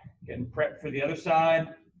 Getting prepped for the other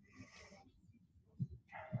side.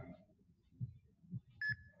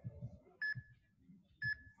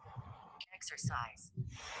 Exercise.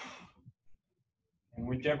 And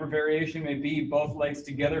whichever variation may be, both legs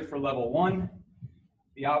together for level 1.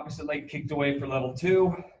 The opposite leg kicked away for level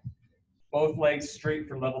 2. Both legs straight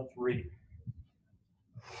for level 3.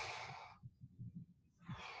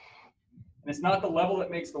 And it's not the level that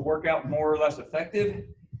makes the workout more or less effective.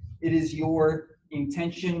 It is your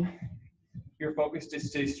intention, your focus to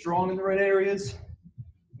stay strong in the right areas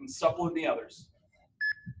and supple in the others.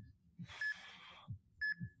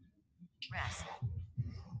 Rest.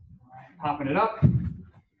 Popping it up.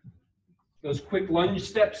 Those quick lunge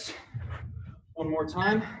steps. One more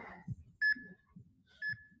time.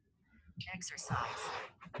 Exercise.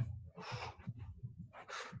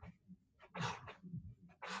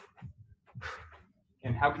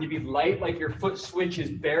 And how can you be light like your foot switch is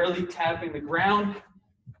barely tapping the ground?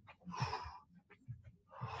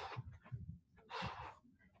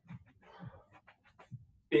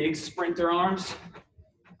 Big sprinter arms.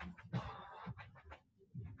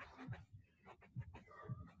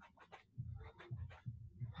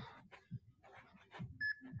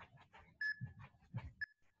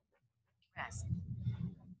 Rest.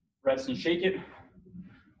 Rest and shake it.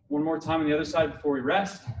 One more time on the other side before we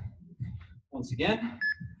rest. Once again.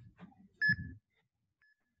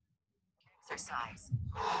 Exercise.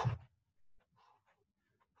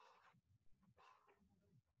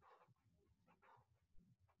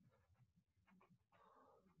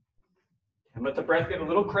 And let the breath get a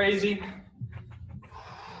little crazy.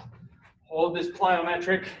 Hold this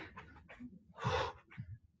plyometric.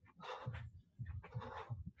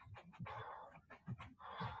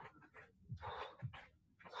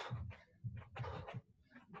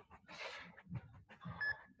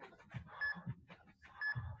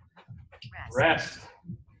 Rest.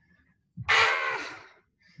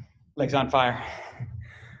 Legs on fire.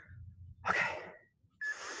 Okay.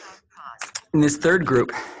 Pause. In this third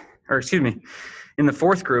group, or excuse me, in the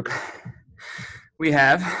fourth group, we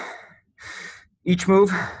have each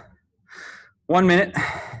move 1 minute,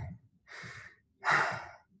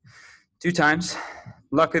 2 times.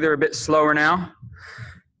 Luckily, they're a bit slower now.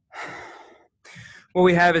 What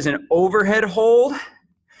we have is an overhead hold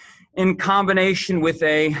in combination with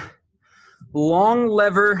a long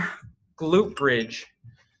lever glute bridge.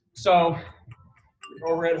 So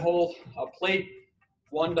overhead hold, a plate,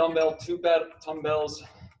 1 dumbbell, 2 dumbbells,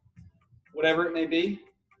 whatever it may be,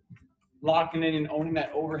 locking in and owning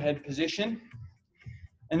that overhead position.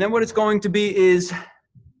 And then what it's going to be is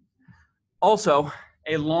also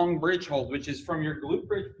a long bridge hold, which is from your glute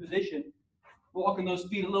bridge position, walking those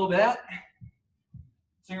feet a little bit out.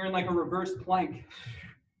 So you're in like a reverse plank,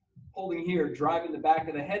 holding here, driving the back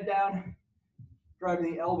of the head down,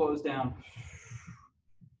 driving the elbows down.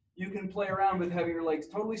 You can play around with having your legs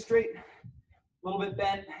totally straight, a little bit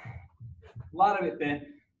bent, a lot of it bent.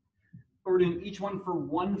 But we're doing each one for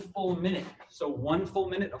 1 full minute. So 1 full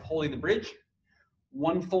minute of holding the bridge,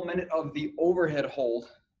 1 full minute of the overhead hold.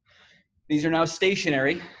 These are now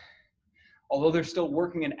stationary. Although they're still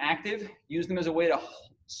working and active, use them as a way to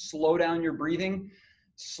slow down your breathing,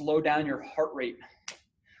 slow down your heart rate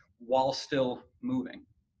while still moving,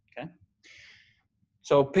 okay?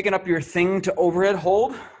 So picking up your thing to overhead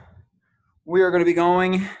hold, we are going to be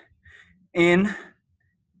going in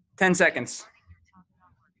 10 seconds.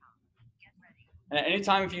 And at any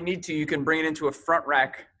time if you need to, you can bring it into a front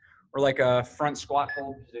rack or like a front squat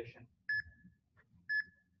hold position.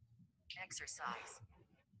 Exercise.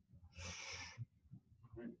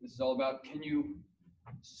 This is all about, can you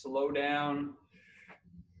slow down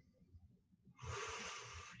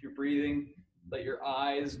your breathing, let your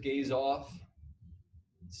eyes gaze off,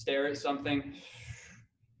 stare at something, and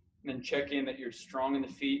then check in that you're strong in the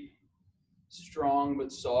feet, strong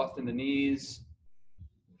but soft in the knees,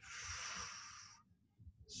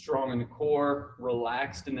 strong in the core,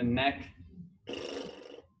 relaxed in the neck,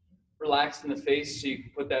 relaxed in the face so you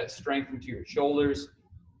can put that strength into your shoulders,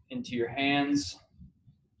 into your hands.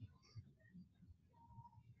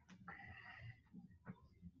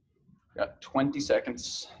 Got 20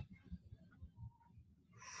 seconds.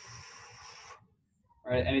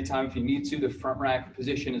 All right, anytime if you need to, the front rack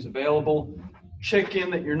position is available. Check in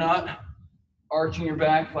that you're not arching your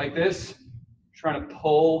back like this, trying to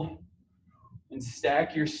pull and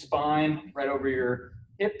stack your spine right over your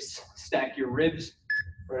hips, stack your ribs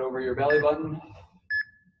Right over your belly button.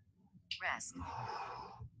 Rest.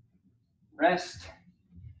 Rest.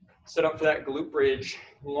 Set up for that glute bridge.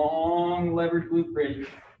 Long levered glute bridge.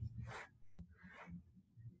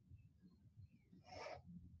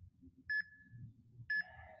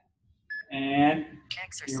 And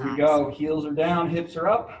Exercise. here we go. Heels are down, hips are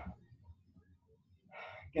up.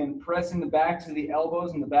 Again, pressing the backs of the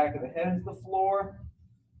elbows and the back of the head into the floor.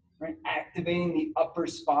 Right? Activating the upper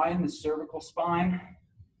spine, the cervical spine.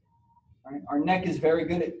 Right? Our neck is very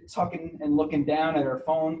good at tucking and looking down at our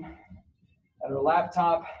phone, at our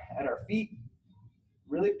laptop, at our feet.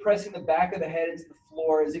 Really pressing the back of the head into the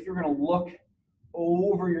floor as if you're going to look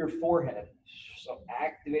over your forehead. So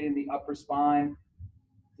activating the upper spine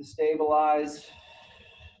to stabilize.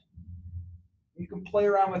 You can play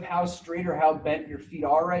around with how straight or how bent your feet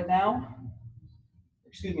are right now.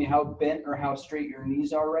 Excuse me, how bent or how straight your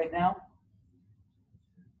knees are right now.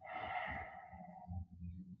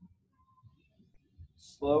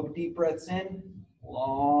 Slow, deep breaths in,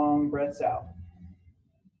 long breaths out.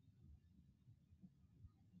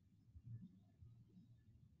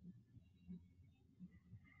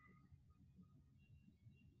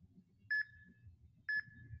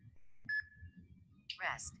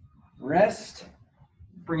 Rest. Rest.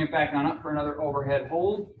 Bring it back on up for another overhead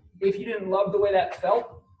hold. If you didn't love the way that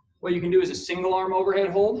felt, what you can do is a single arm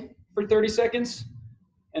overhead hold for 30 seconds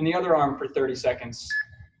and the other arm for 30 seconds.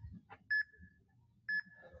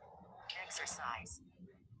 Exercise.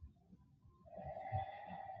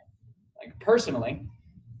 Like personally,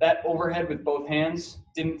 that overhead with both hands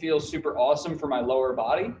didn't feel super awesome for my lower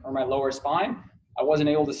body or my lower spine. I wasn't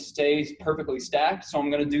able to stay perfectly stacked, so I'm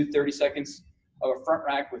going to do 30 seconds of a front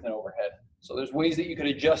rack with an overhead. So there's ways that you could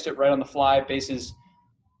adjust it right on the fly basis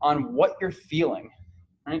on what you're feeling.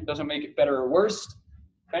 Right? Doesn't make it better or worse.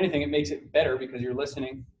 If anything, it makes it better because you're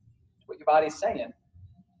listening to what your body's saying.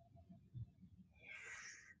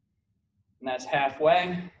 And that's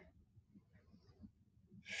halfway.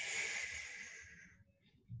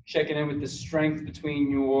 Checking in with the strength between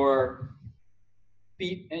your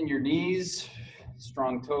feet and your knees.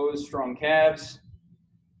 Strong toes, strong calves.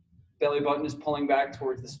 Belly button is pulling back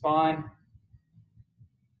towards the spine.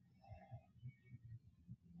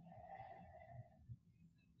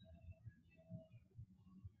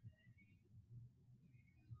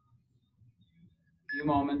 Few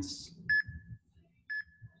moments.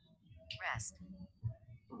 Rest.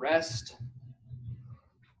 Rest.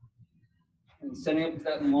 And setting up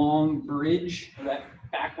that long bridge, or that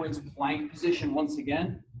backwards plank position once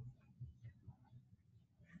again.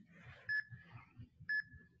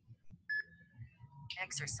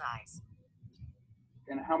 Exercise.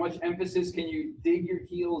 And how much emphasis can you dig your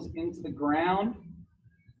heels into the ground?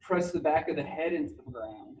 Press the back of the head into the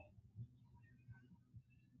ground.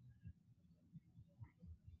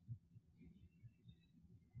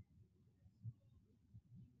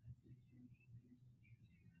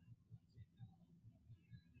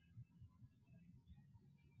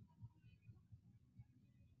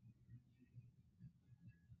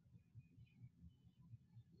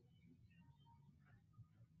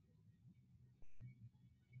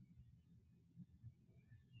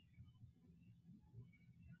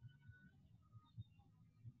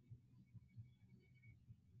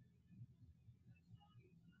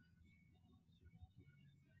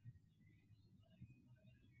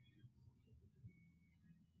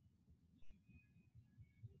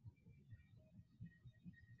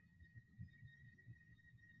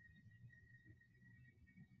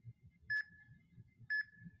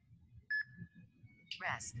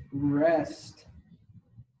 Rest. Rest.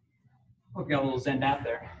 Hope you got a little zen out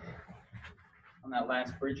there on that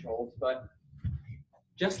last bridge hold, but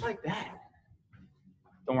just like that.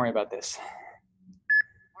 Don't worry about this.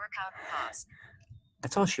 Workout pause.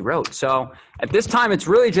 That's all she wrote. So at this time, it's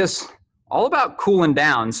really just all about cooling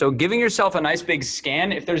down. So giving yourself a nice big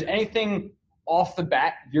scan. If there's anything off the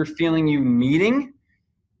bat you're feeling you needing,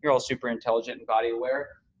 you're all super intelligent and body aware.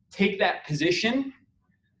 Take that position.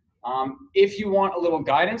 If you want a little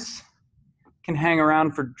guidance, can hang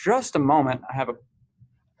around for just a moment. I have a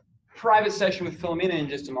private session with Philomena in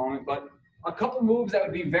just a moment, but a couple moves that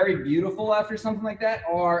would be very beautiful after something like that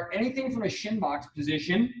are anything from a shin box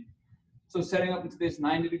position. So setting up into this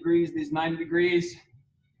 90 degrees,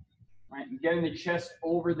 right, and getting the chest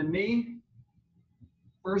over the knee.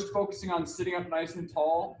 First, focusing on sitting up nice and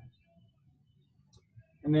tall.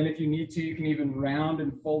 And then if you need to, you can even round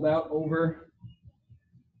and fold out over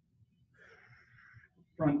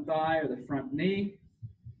front thigh or the front knee.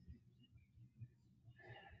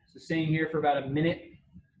 So staying here for about a minute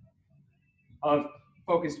of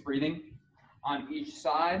focused breathing on each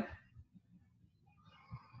side.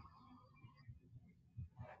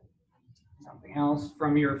 Something else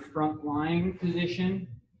from your front lying position,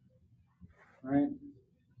 right?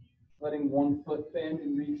 Letting one foot bend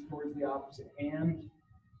and reach towards the opposite hand.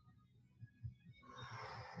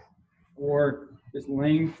 Or just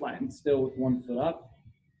laying flat and still with one foot up.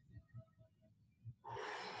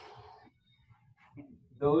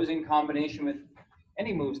 Those in combination with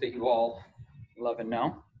any moves that you all love and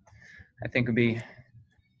know, I think would be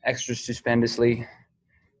extra stupendously,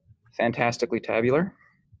 fantastically tabular.